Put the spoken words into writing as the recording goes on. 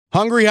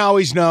Hungry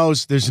Howie's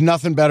knows there's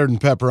nothing better than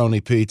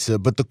pepperoni pizza,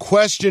 but the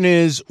question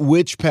is,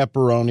 which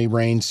pepperoni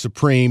reigns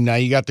supreme? Now,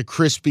 you got the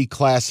crispy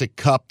classic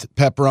cupped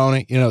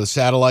pepperoni, the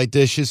satellite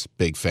dishes,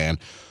 big fan.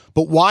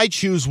 But why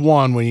choose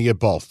one when you get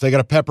both? They got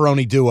a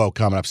pepperoni duo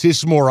coming up. See, this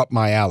is more up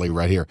my alley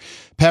right here.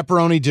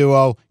 Pepperoni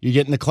duo, you're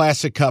getting the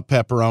classic cup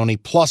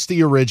pepperoni, plus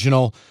the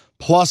original,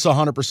 plus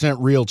 100%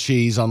 real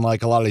cheese,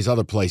 unlike a lot of these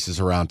other places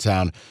around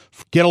town.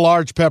 Get a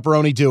large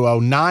pepperoni duo,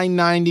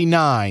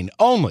 $9.99,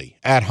 only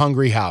at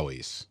Hungry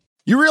Howie's.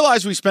 You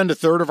realize we spend a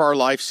third of our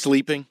life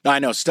sleeping? I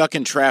know, stuck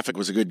in traffic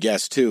was a good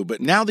guess too, but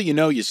now that you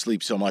know you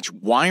sleep so much,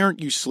 why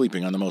aren't you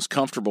sleeping on the most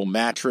comfortable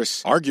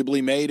mattress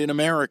arguably made in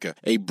America?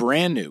 A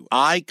brand new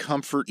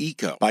iComfort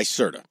Eco by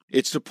Serta.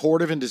 It's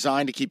supportive and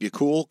designed to keep you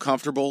cool,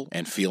 comfortable,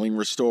 and feeling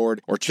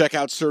restored. Or check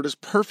out Serta's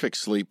Perfect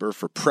Sleeper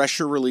for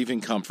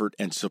pressure-relieving comfort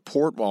and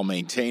support while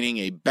maintaining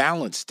a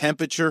balanced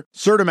temperature.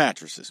 Serta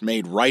mattresses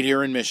made right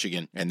here in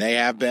Michigan, and they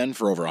have been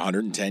for over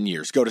 110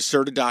 years. Go to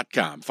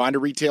Serta.com. Find a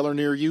retailer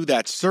near you.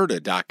 That's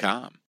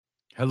Serta.com.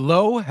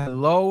 Hello,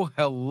 hello,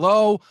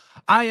 hello.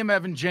 I am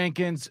Evan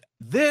Jenkins.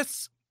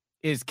 This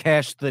is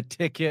Cash the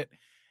Ticket,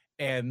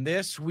 and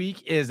this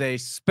week is a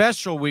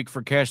special week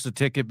for Cash the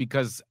Ticket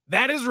because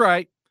that is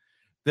right.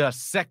 The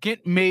second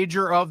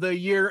major of the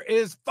year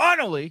is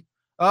finally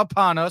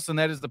upon us, and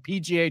that is the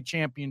PGA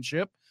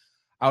Championship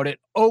out at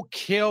Oak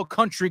Hill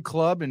Country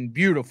Club in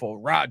beautiful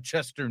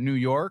Rochester, New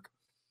York.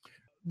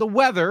 The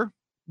weather,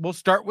 we'll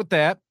start with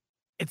that.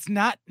 It's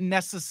not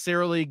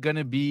necessarily going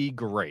to be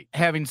great.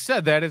 Having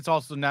said that, it's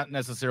also not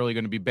necessarily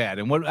going to be bad.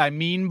 And what I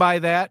mean by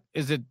that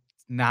is it's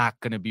not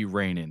going to be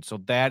raining. So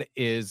that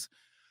is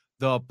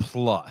the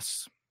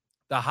plus.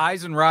 The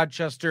highs in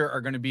Rochester are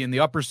going to be in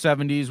the upper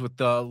 70s with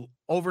the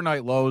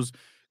overnight lows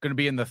going to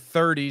be in the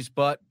 30s.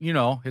 But,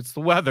 it's the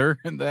weather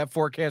and that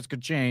forecast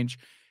could change.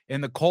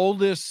 And the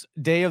coldest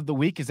day of the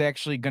week is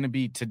actually going to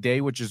be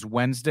today, which is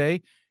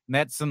Wednesday. And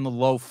that's in the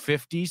low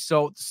 50s.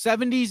 So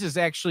 70s is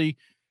actually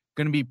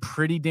going to be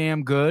pretty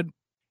damn good.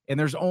 And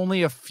there's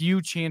only a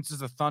few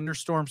chances of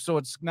thunderstorms. So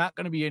it's not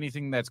going to be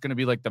anything that's going to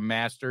be like the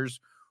Masters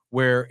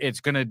where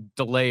it's going to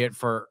delay it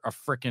for a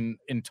freaking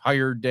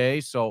entire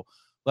day. So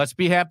let's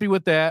be happy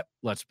with that.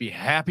 Let's be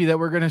happy that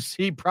we're going to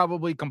see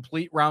probably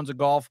complete rounds of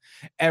golf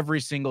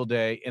every single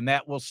day. And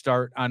that will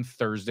start on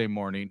Thursday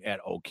morning at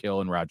Oak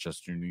Hill in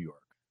Rochester, New York.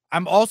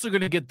 I'm also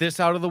going to get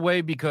this out of the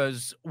way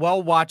because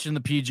while watching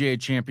the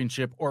PGA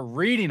Championship or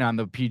reading on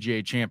the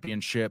PGA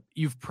Championship,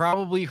 you've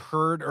probably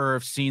heard or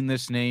have seen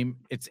this name.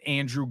 It's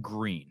Andrew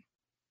Green.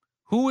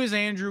 Who is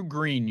Andrew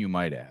Green, you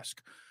might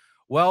ask?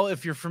 Well,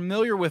 if you're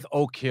familiar with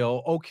Oak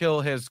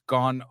Hill has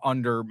gone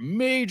under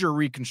major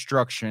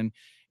reconstruction,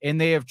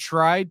 and they have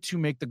tried to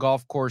make the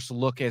golf course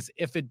look as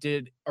if it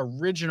did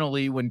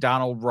originally when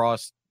Donald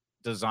Ross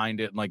designed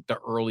it in like the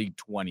early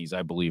 20s,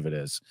 I believe it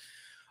is.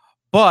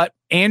 But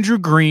Andrew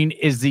Green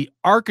is the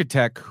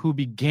architect who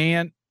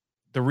began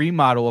the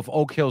remodel of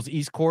Oak Hill's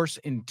East Course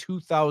in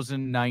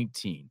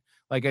 2019.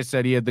 Like I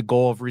said, he had the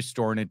goal of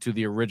restoring it to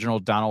the original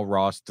Donald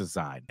Ross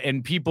design.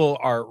 And people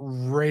are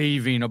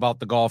raving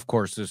about the golf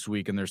course this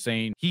week, and they're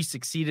saying he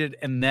succeeded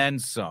and then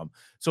some.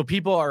 So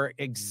people are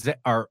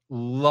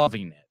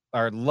loving it,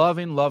 are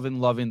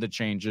loving the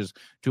changes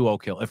to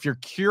Oak Hill. If you're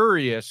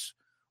curious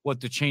what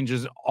the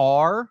changes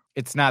are,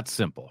 it's not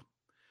simple.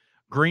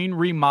 Green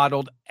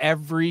remodeled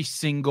every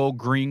single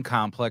green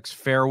complex,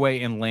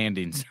 fairway, and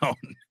landing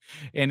zone.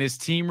 And his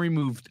team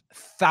removed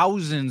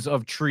thousands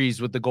of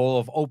trees with the goal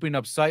of opening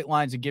up sight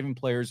lines and giving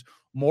players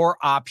more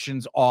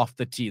options off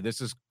the tee. This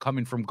is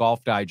coming from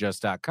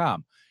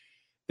golfdigest.com.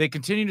 They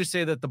continue to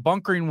say that the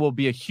bunkering will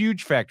be a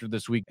huge factor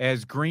this week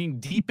as Green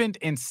deepened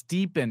and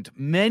steepened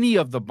many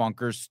of the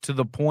bunkers to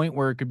the point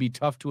where it could be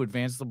tough to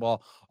advance the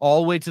ball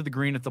all the way to the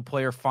green if the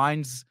player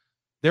finds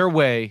their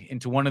way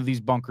into one of these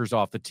bunkers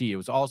off the tee. It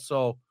was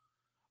also,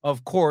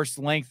 of course,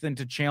 lengthened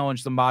to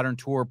challenge the modern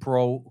tour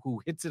pro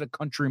who hits it a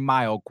country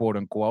mile, quote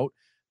unquote.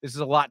 This is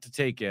a lot to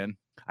take in.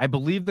 I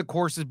believe the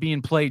course is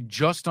being played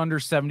just under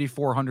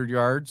 7,400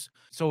 yards.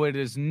 So it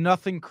is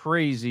nothing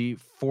crazy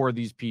for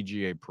these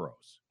PGA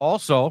pros.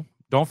 Also,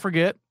 don't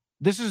forget,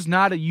 this is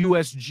not a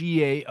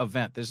USGA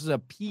event. This is a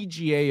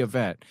PGA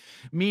event,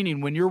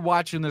 meaning when you're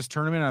watching this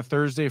tournament on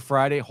Thursday,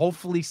 Friday,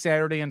 hopefully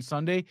Saturday and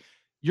Sunday,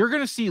 you're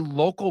going to see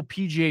local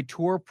PGA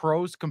Tour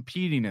pros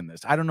competing in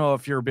this. I don't know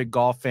if you're a big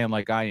golf fan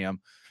like I am,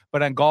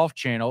 but on Golf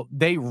Channel,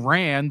 they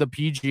ran the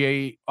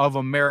PGA of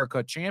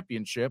America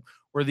Championship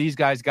where these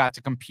guys got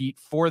to compete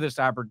for this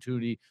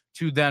opportunity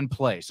to then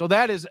play. So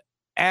that is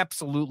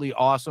absolutely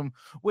awesome,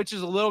 which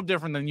is a little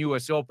different than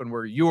US Open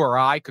where you or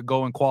I could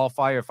go and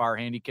qualify if our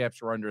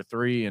handicaps were under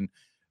 3 and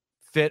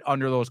fit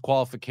under those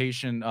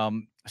qualification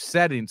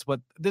settings. But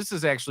this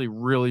is actually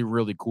really,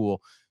 really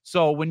cool.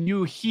 So when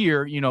you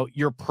hear,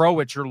 you're pro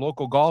at your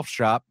local golf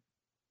shop,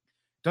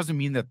 doesn't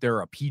mean that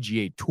they're a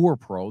PGA Tour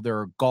pro.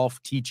 They're a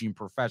golf teaching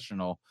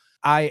professional.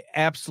 I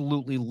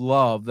absolutely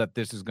love that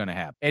this is going to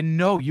happen. And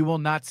no, you will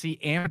not see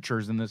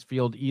amateurs in this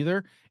field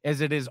either,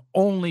 as it is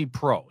only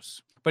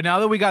pros. But now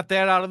that we got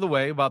that out of the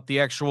way about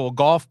the actual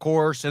golf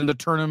course and the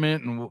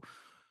tournament and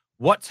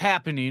what's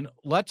happening,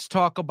 let's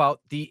talk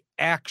about the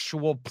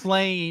actual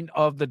playing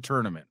of the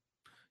tournament.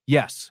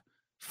 Yes,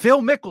 Phil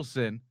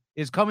Mickelson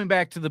is coming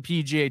back to the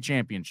PGA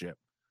Championship.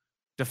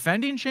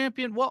 Defending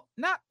champion? Well,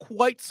 not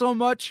quite so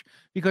much,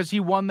 because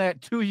he won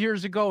that 2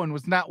 years ago and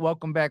was not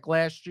welcome back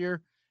last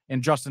year.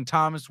 And Justin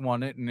Thomas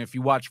won it. And if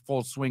you watch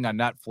Full Swing on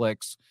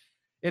Netflix,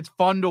 it's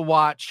fun to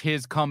watch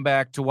his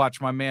comeback, to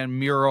watch my man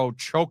Miro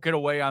choke it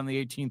away on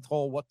the 18th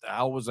hole. What the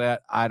hell was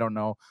that? I don't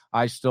know.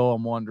 I still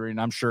am wondering.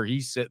 I'm sure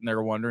he's sitting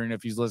there wondering.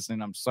 If he's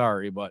listening, I'm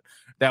sorry, but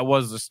that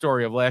was the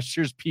story of last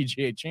year's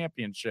PGA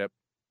Championship.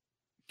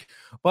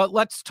 But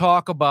let's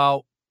talk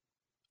about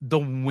the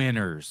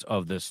winners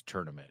of this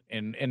tournament.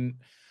 And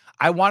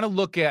I want to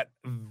look at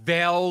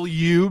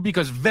value,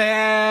 because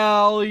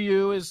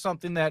value is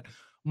something that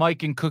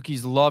Mike and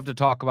Cookies love to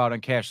talk about on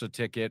Cash the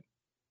Ticket.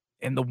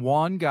 And the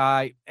one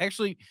guy,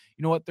 actually,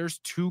 you know what? There's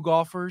two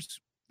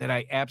golfers that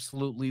I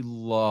absolutely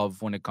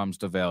love when it comes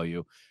to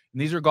value. And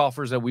these are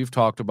golfers that we've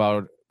talked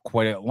about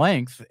quite at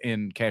length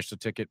in Cash the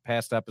Ticket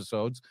past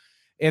episodes.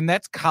 And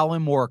that's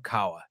Collin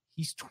Morikawa.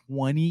 He's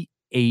 28-1.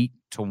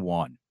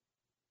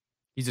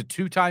 He's a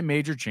two-time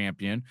major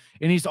champion,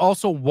 and he's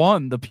also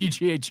won the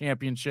PGA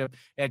Championship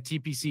at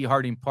TPC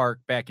Harding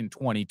Park back in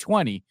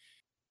 2020.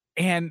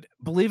 And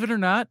believe it or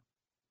not,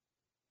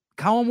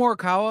 Collin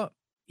Morikawa,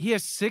 he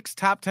has 6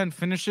 top 10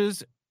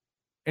 finishes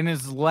in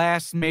his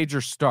last major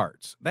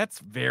starts. That's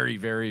very,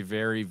 very,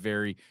 very,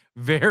 very,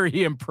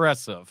 very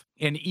impressive.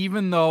 And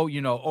even though,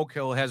 Oak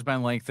Hill has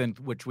been lengthened,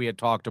 which we had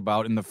talked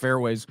about, and the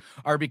fairways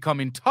are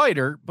becoming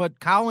tighter,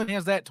 but Collin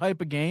has that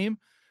type of game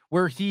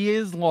where he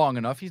is long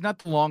enough. He's not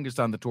the longest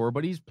on the tour,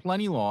 but he's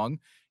plenty long,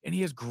 and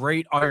he has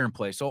great iron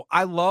play. So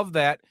I love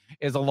that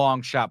as a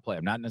long shot play.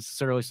 I'm not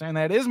necessarily saying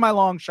that is my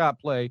long shot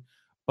play,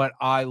 but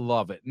I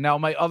love it. Now,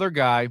 my other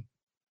guy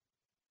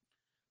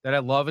that I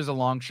love as a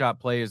long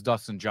shot play is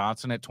Dustin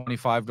Johnson at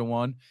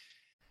 25-1.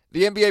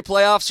 The NBA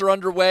playoffs are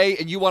underway,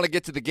 and you want to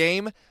get to the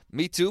game?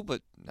 Me too,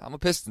 but I'm a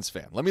Pistons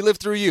fan. Let me live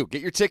through you.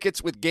 Get your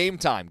tickets with Game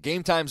Time.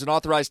 Game Time's an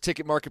authorized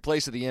ticket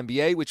marketplace of the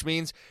NBA, which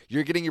means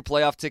you're getting your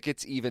playoff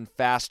tickets even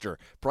faster.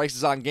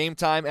 Prices on Game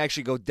Time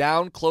actually go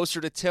down closer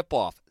to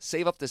tip-off.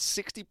 Save up to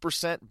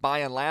 60%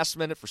 buy on last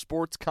minute for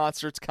sports,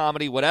 concerts,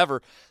 comedy,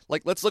 whatever.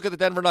 Like, let's look at the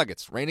Denver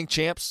Nuggets. Reigning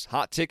champs,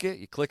 hot ticket.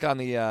 You click on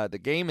the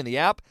game in the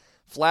app.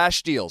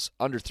 Flash deals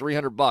under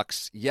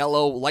 $300.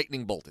 Yellow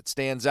lightning bolt, it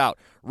stands out.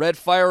 Red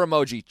fire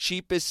emoji,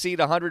 cheapest seat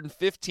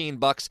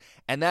 $115,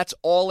 and that's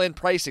all-in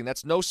pricing.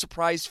 That's no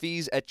surprise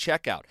fees at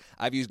checkout.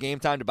 I've used Game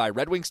Time to buy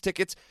Red Wings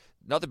tickets.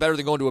 Nothing better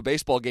than going to a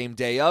baseball game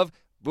day of.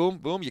 Boom,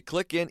 boom, you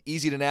click in,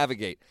 easy to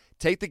navigate.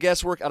 Take the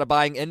guesswork out of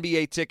buying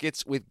NBA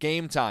tickets with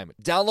Game Time.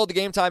 Download the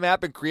Game Time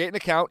app and create an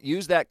account.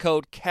 Use that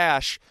code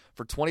CASH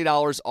for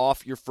 $20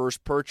 off your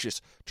first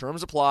purchase.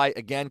 Terms apply.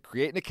 Again,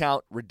 create an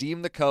account,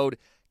 redeem the code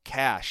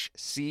CASH,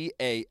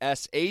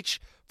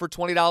 C-A-S-H, for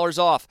 $20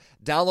 off.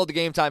 Download the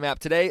Game Time app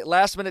today.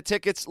 Last minute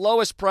tickets,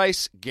 lowest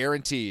price,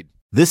 guaranteed.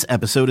 This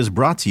episode is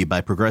brought to you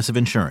by Progressive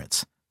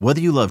Insurance.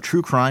 Whether you love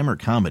true crime or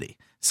comedy,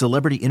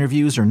 celebrity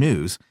interviews or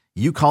news,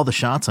 you call the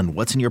shots on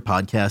what's in your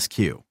podcast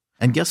queue.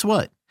 And guess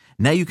what?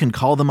 Now you can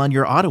call them on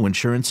your auto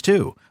insurance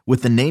too,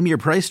 with the Name Your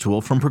Price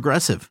tool from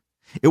Progressive.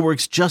 It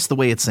works just the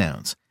way it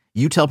sounds.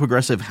 You tell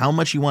Progressive how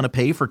much you want to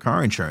pay for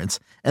car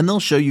insurance, and they'll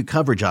show you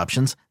coverage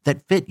options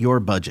that fit your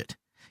budget.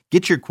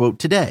 Get your quote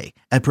today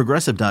at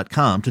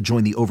Progressive.com to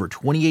join the over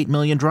 28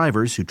 million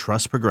drivers who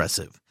trust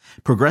Progressive.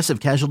 Progressive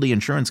Casualty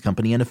Insurance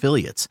Company and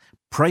Affiliates.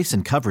 Price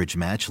and coverage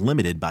match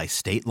limited by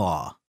state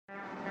law.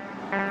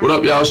 What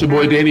up, y'all? It's your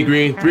boy Danny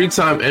Green,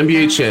 3-time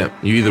NBA champ.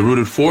 You either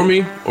rooted for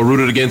me or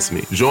rooted against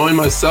me. Join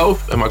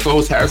myself and my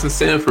co-host Harrison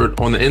Sanford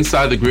on the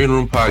Inside the Green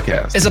Room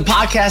podcast. It's a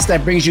podcast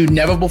that brings you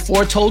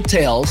never-before-told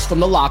tales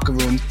from the locker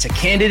room to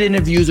candid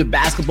interviews with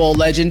basketball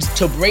legends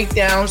to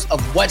breakdowns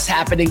of what's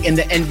happening in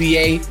the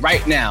NBA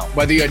right now.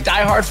 Whether you're a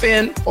diehard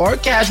fan or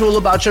casual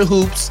about your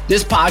hoops,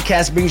 this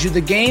podcast brings you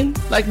the game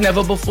like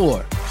never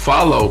before.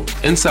 Follow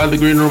Inside the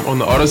Green Room on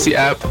the Odyssey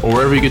app or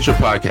wherever you get your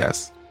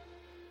podcasts.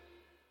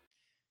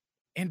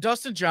 And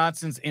Dustin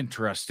Johnson's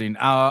interesting.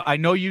 I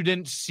know you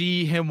didn't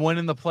see him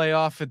winning the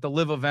playoff at the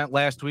Live event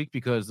last week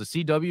because the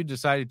CW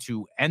decided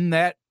to end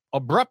that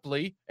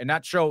abruptly and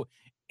not show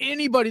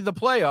anybody the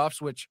playoffs,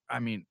 which,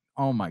 I mean,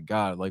 oh my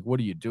God, like, what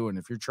are you doing?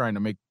 If you're trying to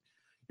make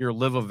your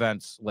Live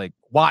events like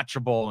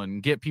watchable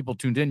and get people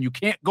tuned in, you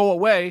can't go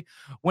away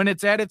when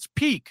it's at its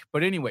peak.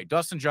 But anyway,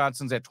 Dustin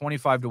Johnson's at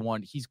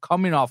 25-1. He's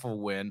coming off of a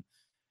win.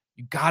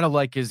 You got to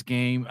like his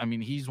game. I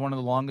mean, he's one of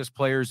the longest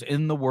players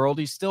in the world.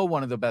 He's still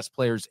one of the best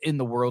players in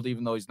the world,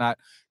 even though he's not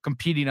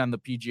competing on the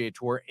PGA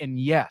Tour. And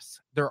yes,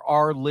 there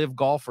are live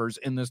golfers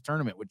in this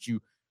tournament, which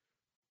you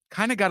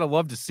kind of got to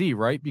love to see,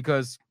 right?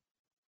 Because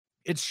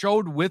it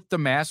showed with the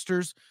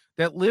Masters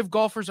that live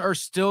golfers are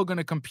still going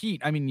to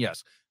compete. I mean,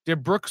 yes.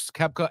 Did Brooks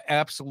Koepka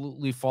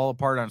absolutely fall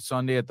apart on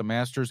Sunday at the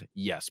Masters?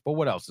 Yes. But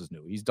what else is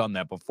new? He's done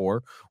that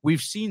before.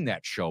 We've seen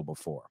that show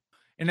before.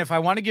 And if I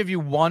want to give you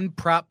one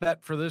prop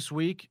bet for this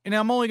week, and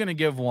I'm only going to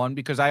give one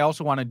because I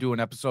also want to do an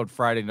episode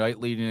Friday night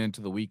leading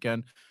into the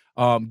weekend,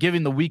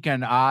 giving the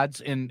weekend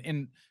odds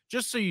and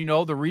just so you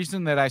know, the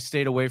reason that I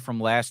stayed away from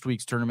last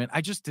week's tournament,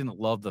 I just didn't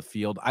love the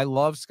field. I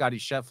love Scotty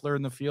Scheffler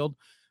in the field,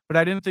 but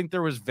I didn't think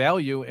there was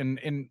value.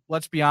 And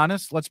let's be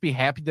honest, let's be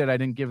happy that I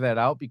didn't give that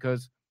out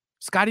because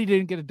Scotty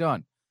didn't get it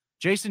done.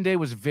 Jason Day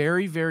was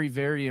very, very,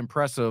 very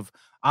impressive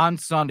on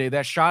Sunday.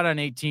 That shot on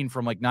 18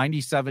 from like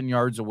 97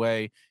 yards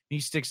away, he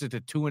sticks it to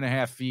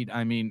 2.5 feet.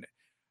 I mean,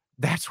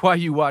 that's why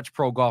you watch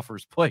pro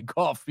golfers play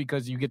golf,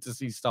 because you get to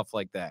see stuff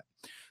like that.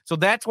 So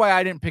that's why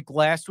I didn't pick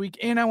last week,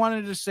 and I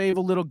wanted to save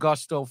a little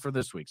gusto for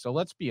this week. So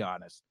let's be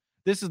honest.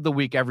 This is the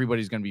week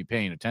everybody's going to be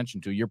paying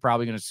attention to. You're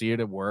probably going to see it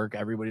at work.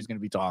 Everybody's going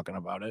to be talking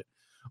about it.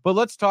 But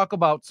let's talk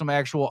about some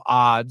actual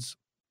odds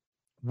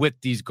with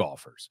these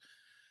golfers.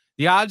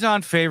 The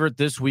odds-on favorite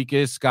this week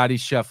is Scotty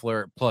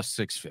Scheffler at plus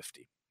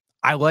 650.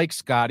 I like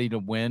Scotty to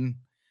win.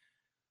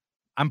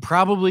 I'm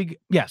probably,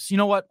 yes, you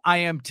know what? I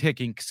am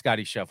ticking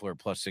Scotty Scheffler at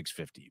plus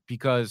 650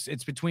 because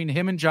it's between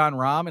him and Jon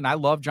Rahm, and I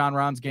love Jon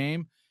Rahm's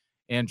game.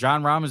 And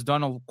Jon Rahm has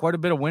done quite a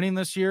bit of winning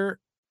this year,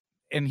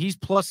 and he's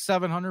plus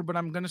 700, but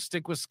I'm going to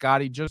stick with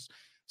Scotty.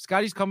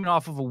 Scotty's coming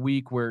off of a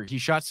week where he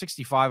shot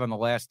 65 on the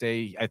last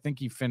day. I think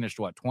he finished,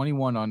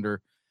 21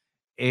 under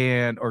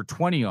or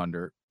 20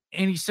 under.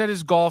 And he said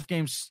his golf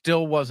game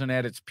still wasn't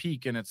at its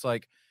peak. And it's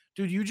like,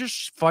 dude, you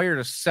just fired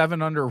a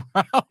 7 under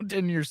round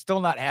and you're still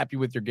not happy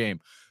with your game.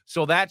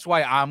 So that's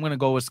why I'm going to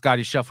go with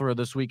Scotty Scheffler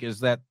this week, is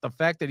that the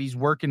fact that he's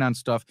working on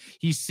stuff,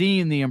 he's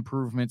seeing the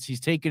improvements, he's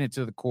taking it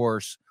to the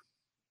course.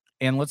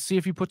 And let's see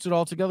if he puts it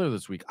all together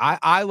this week.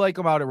 I like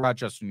him out at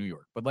Rochester, New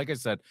York. But like I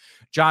said,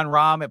 Jon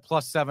Rahm at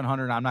plus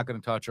 700, I'm not going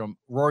to touch him.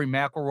 Rory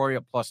McIlroy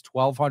at plus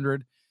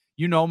 1,200.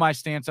 You know my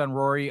stance on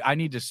Rory. I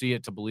need to see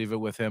it to believe it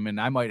with him, and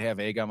I might have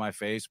egg on my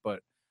face,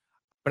 but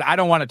I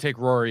don't want to take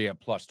Rory at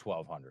plus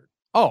 1,200.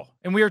 Oh,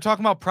 and we were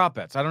talking about prop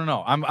bets. I don't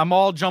know. I'm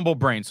all jumble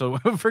brain, so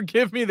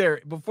forgive me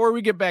there. Before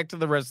we get back to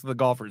the rest of the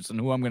golfers and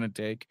who I'm going to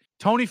take,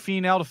 Tony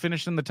Finau to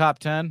finish in the top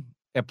 10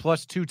 at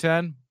plus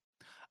 210.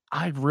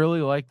 I'd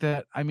really like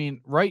that. I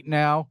mean, right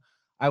now,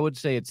 I would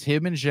say it's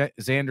him and Xander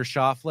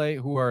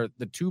Schauffele, who are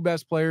the two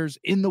best players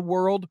in the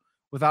world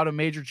without a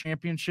major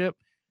championship.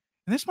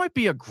 And this might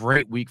be a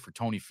great week for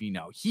Tony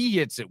Finau. He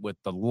hits it with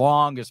the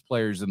longest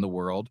players in the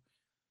world.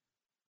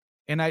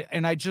 And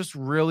I just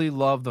really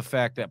love the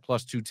fact that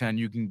plus 210,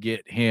 you can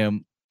get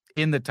him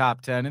in the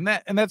top 10.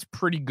 And that's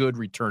pretty good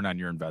return on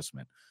your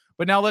investment.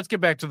 But now let's get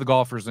back to the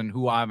golfers and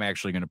who I'm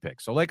actually going to pick.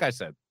 So like I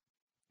said,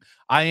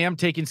 I am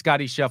taking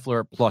Scotty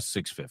Scheffler at plus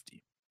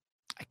 650.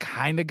 I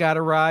kind of got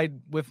to ride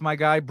with my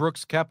guy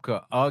Brooks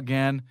Koepka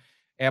again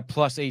at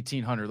plus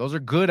 1,800. Those are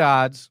good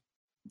odds.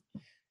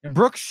 And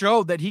Brooks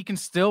showed that he can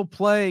still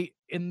play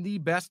in the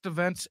best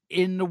events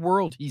in the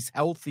world. He's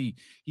healthy.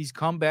 He's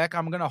come back.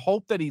 I'm going to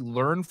hope that he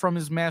learned from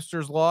his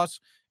Masters loss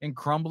and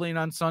crumbling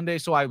on Sunday.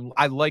 So I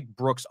like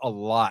Brooks a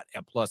lot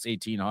at plus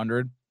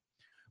 1,800.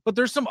 But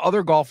there's some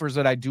other golfers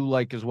that I do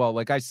like as well.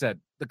 Like I said,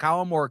 the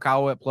Collin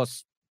Morikawa at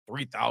plus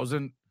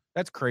 3,000.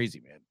 That's crazy,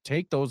 man.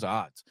 Take those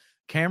odds.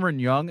 Cameron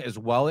Young as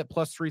well at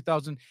plus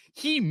 3,000.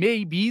 He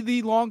may be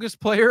the longest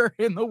player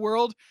in the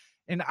world.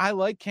 And I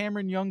like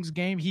Cameron Young's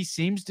game. He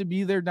seems to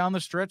be there down the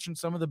stretch in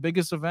some of the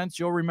biggest events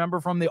you'll remember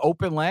from the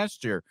Open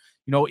last year.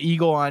 You know,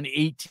 eagle on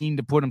 18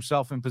 to put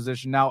himself in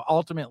position. Now,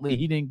 ultimately,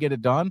 he didn't get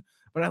it done,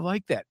 but I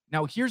like that.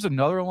 Now, here's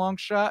another long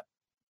shot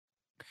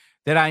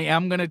that I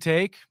am going to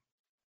take.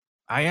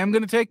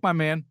 My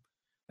man.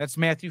 That's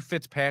Matthew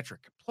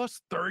Fitzpatrick.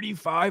 Plus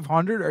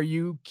 3,500. Are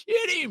you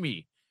kidding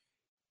me?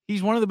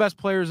 He's one of the best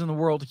players in the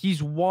world.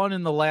 He's won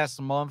in the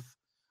last month.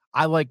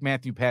 I like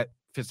Matthew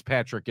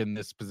Fitzpatrick in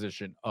this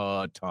position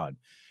a ton.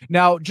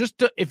 Now,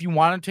 if you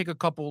want to take a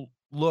couple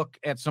look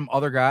at some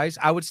other guys,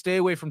 I would stay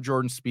away from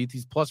Jordan Spieth.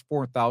 He's plus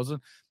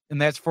 4,000,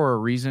 and that's for a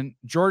reason.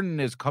 Jordan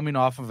is coming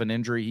off of an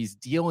injury. He's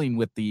dealing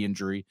with the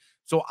injury.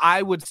 So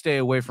I would stay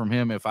away from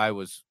him. If I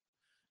was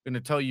going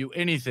to tell you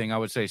anything, I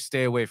would say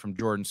stay away from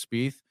Jordan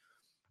Spieth.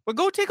 But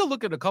go take a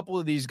look at a couple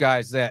of these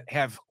guys that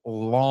have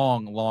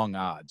long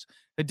odds.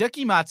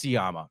 Hideki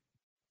Matsuyama,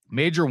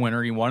 major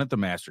winner. He won at the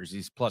Masters.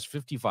 He's plus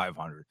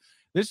 5,500.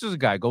 This is a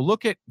guy. Go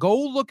look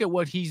at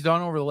what he's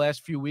done over the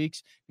last few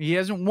weeks. He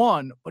hasn't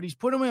won, but he's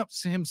put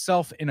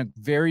himself in a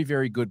very,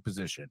 very good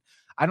position.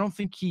 I don't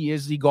think he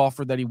is the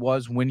golfer that he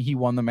was when he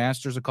won the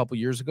Masters a couple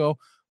years ago,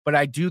 but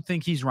I do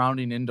think he's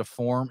rounding into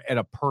form at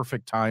a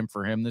perfect time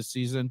for him this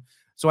season.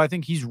 So I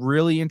think he's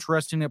really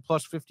interesting at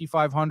plus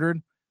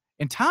 5,500.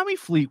 And Tommy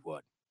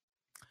Fleetwood,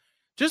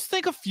 just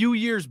think a few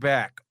years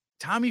back,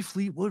 Tommy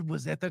Fleetwood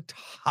was at the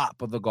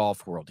top of the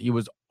golf world. He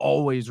was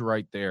always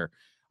right there.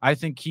 I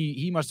think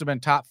he must have been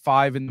top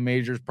 5 in the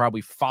majors,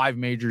 probably 5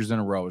 majors in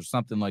a row or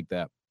something like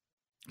that.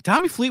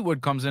 Tommy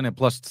Fleetwood comes in at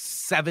plus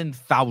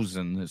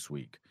 7,000 this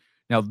week.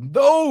 Now,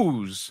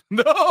 those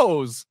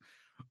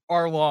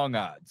are long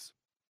odds.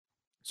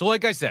 So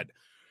like I said,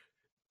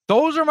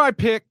 those are my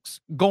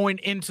picks going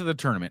into the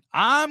tournament.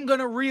 I'm going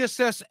to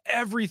reassess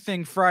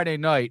everything Friday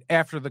night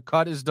after the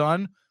cut is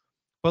done.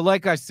 But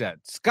like I said,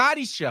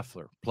 Scotty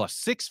Scheffler plus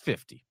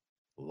 650.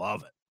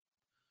 Love it.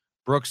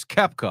 Brooks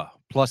Koepka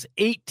plus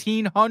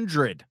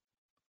 1,800.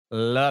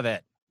 Love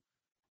it.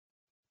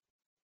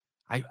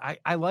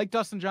 I like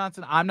Dustin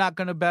Johnson. I'm not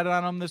going to bet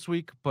on him this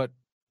week, but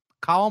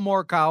Collin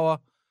Morikawa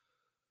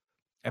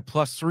at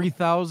plus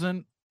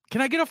 3,000.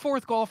 Can I get a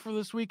fourth golfer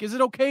this week? Is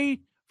it okay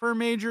for a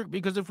major?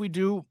 Because if we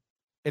do,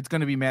 it's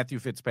going to be Matthew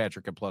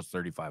Fitzpatrick at plus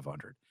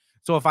 3,500.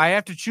 So if I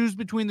have to choose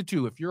between the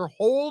two, if you're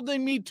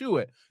holding me to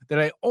it, that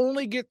I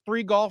only get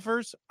 3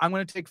 golfers, I'm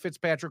going to take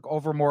Fitzpatrick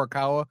over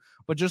Morikawa.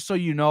 But just so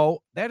you know,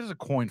 that is a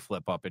coin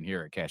flip up in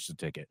here at Cash the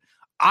Ticket.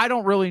 I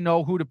don't really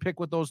know who to pick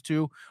with those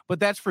two, but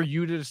that's for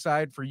you to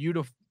decide, for you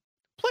to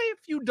play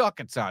a few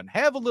ducats on,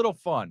 have a little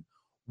fun,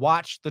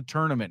 watch the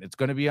tournament. It's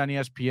going to be on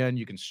ESPN.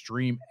 You can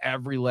stream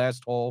every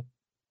last hole.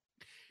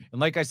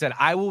 And like I said,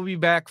 I will be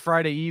back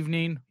Friday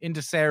evening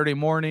into Saturday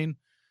morning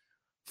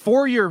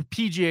for your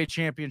PGA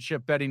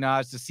Championship betting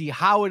odds to see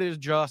how it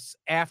adjusts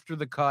after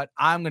the cut.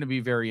 I'm going to be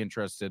very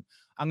interested.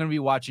 I'm going to be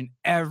watching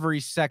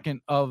every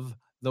second of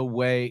the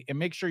way, and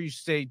make sure you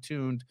stay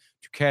tuned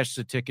to Cash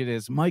the Ticket,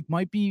 as Mike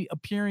might be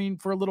appearing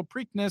for a little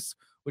Preakness,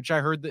 which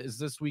I heard that is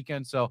this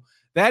weekend. So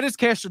that is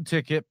Cash the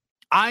Ticket.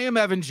 I am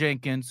Evan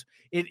Jenkins.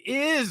 It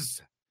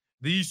is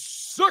the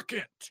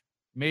second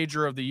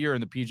major of the year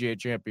in the PGA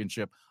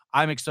Championship.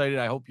 I'm excited.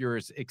 I hope you're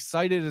as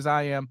excited as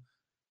I am.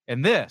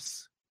 And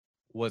this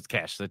was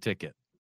Cash the Ticket.